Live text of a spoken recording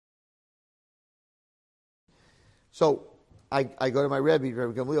So I go to my Rabbi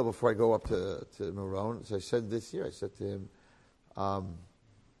Gamliel before I go up to Meron. So I said this year, I said to him,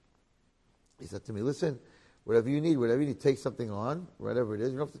 he said to me, listen, whatever you need, take something on, whatever it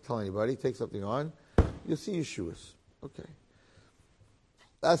is. You don't have to tell anybody. Take something on. You'll see Yeshua's. Okay.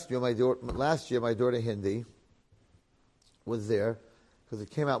 Last year, my daughter Hindi was there because it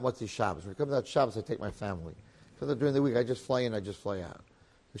came out Motzei Shabbos. When it comes out Shabbos, I take my family. So during the week, I just fly in, I just fly out.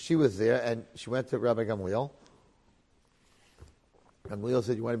 So she was there, and she went to Rabbi Gamliel. Gamliel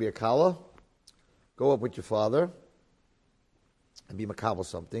said, you want to be a Kala? Go up with your father and be Makabal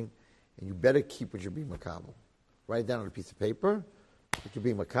something, and you better keep what you're being Makabal. Write it down on a piece of paper, what you're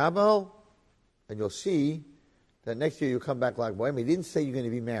being Makabal, and you'll see that next year you'll come back like Baomer. He didn't say you're going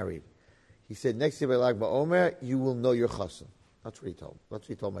to be married. He said next year by like Baomer, you will know your chassan. That's what he told. That's what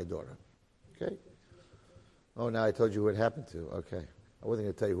he told my daughter. Okay? Oh, now I told you who it happened to. Okay. I wasn't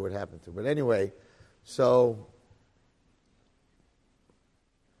going to tell you who it happened to. But anyway, so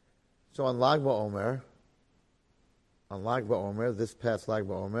on Lag BaOmer, this past Lag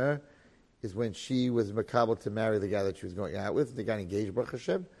BaOmer, is when she was makabel to marry the guy that she was going out with. They got engaged, Baruch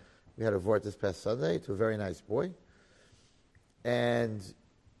Hashem. We had a vort this past Sunday to a very nice boy. And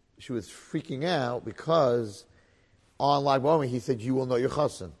she was freaking out because on Lag BaOmer, he said, you will know your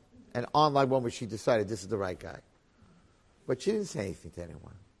chassan. And on Lag BaOmer, she decided this is the right guy. But she didn't say anything to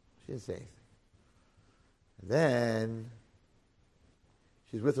anyone. She didn't say anything. And then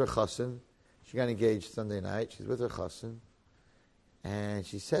she's with her chassan. She got engaged Sunday night. She's with her chassan. And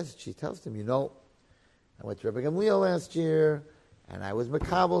she tells him, I went to Rabbi Gamliel last year, and I was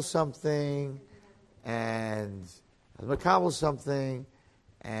makabel something, and Baruch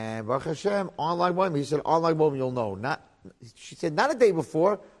Hashem, on Lag BaOmer. He said, on Lag BaOmer you'll know. She said, not a day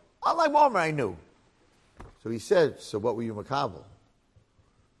before, on Lag BaOmer I knew. So he said, so what were you makabel?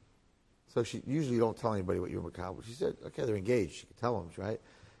 So she usually don't tell anybody what you're makabel. She said, okay, they're engaged. She could tell them, right?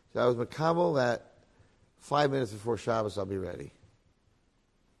 So I was makabel that 5 minutes before Shabbos I'll be ready.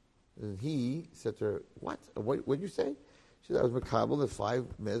 And he said to her, what did you say? She said, I was makabel that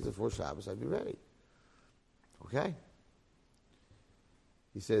 5 minutes before Shabbos I'd be ready. Okay.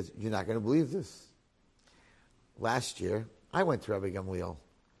 He says, you're not going to believe this. Last year, I went to Rabbi Gamliel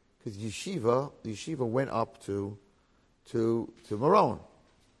because the yeshiva went up to Meron.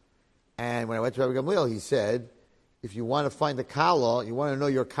 And when I went to Rabbi Gamliel, he said, if you want to find the Kala, you want to know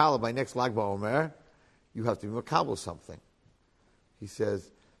your Kala by next Lag BaOmer, you have to be makabel something. He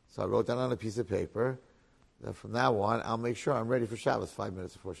says, so I wrote down on a piece of paper that from now on, I'll make sure I'm ready for Shabbos 5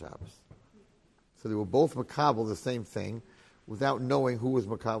 minutes before Shabbos. So they were both makabel the same thing without knowing who was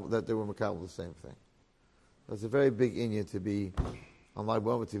makabel, that they were makabel the same thing. That's a very big inyan to be on Lag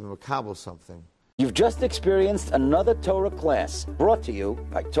BaOmer, to be makabel something. You've just experienced another Torah class brought to you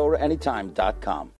by TorahAnytime.com.